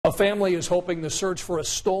A family is hoping the search for a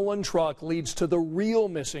stolen truck leads to the real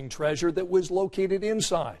missing treasure that was located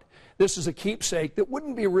inside. This is a keepsake that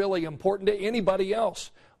wouldn't be really important to anybody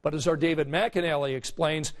else. But as our David MacAnally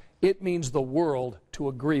explains, it means the world to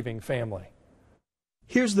a grieving family.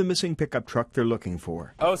 Here's the missing pickup truck they're looking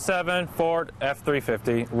for. '07 Ford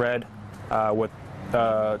F-350, red, with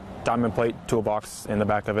diamond plate toolbox in the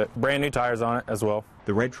back of it. Brand new tires on it as well.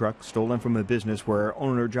 The red truck stolen from a business where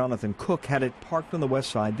owner Jonathan Cook had it parked on the west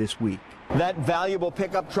side this week. That valuable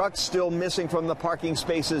pickup truck still missing from the parking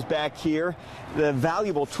spaces back here. The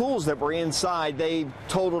valuable tools that were inside, they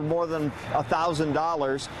totaled more than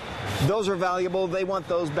 $1,000. Those are valuable. They want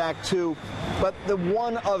those back too. But the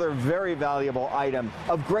one other very valuable item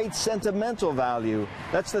of great sentimental value,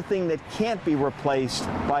 that's the thing that can't be replaced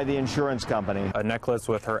by the insurance company. A necklace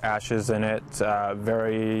with her ashes in it,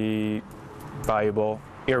 very valuable,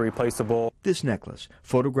 irreplaceable. This necklace,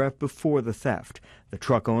 photographed before the theft. The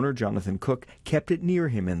truck owner, Jonathan Cook, kept it near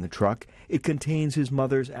him in the truck. It contains his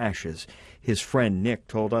mother's ashes. His friend Nick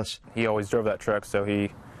told us he always drove that truck, so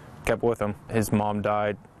he kept it with him. His mom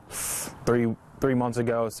died three months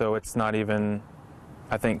ago, so it's not even,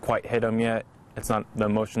 I think, quite hit him yet. It's not, the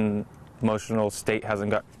emotional state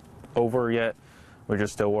hasn't got over yet. We're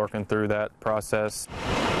just still working through that process.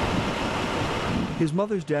 His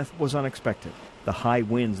mother's death was unexpected. The high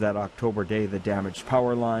winds that October day that damaged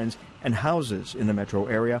power lines and houses in the metro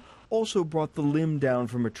area also brought the limb down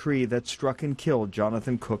from a tree that struck and killed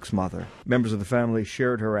Jonathan Cook's mother. Members of the family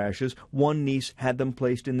shared her ashes. One niece had them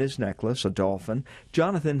placed in this necklace, a dolphin.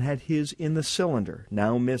 Jonathan had his in the cylinder,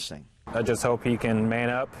 now missing. I just hope he can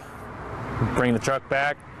man up, bring the truck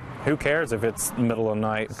back. Who cares if it's the middle of the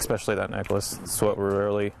night, especially that necklace. That's what we're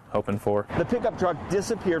really hoping for. The pickup truck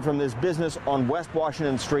disappeared from this business on West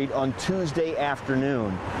Washington Street on Tuesday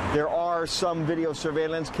afternoon. There are some video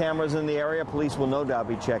surveillance cameras in the area. Police will no doubt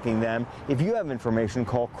be checking them. If you have information,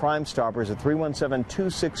 call Crime Stoppers at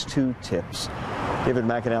 317-262-TIPS. David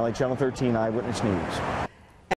MacAnally, Channel 13 Eyewitness News.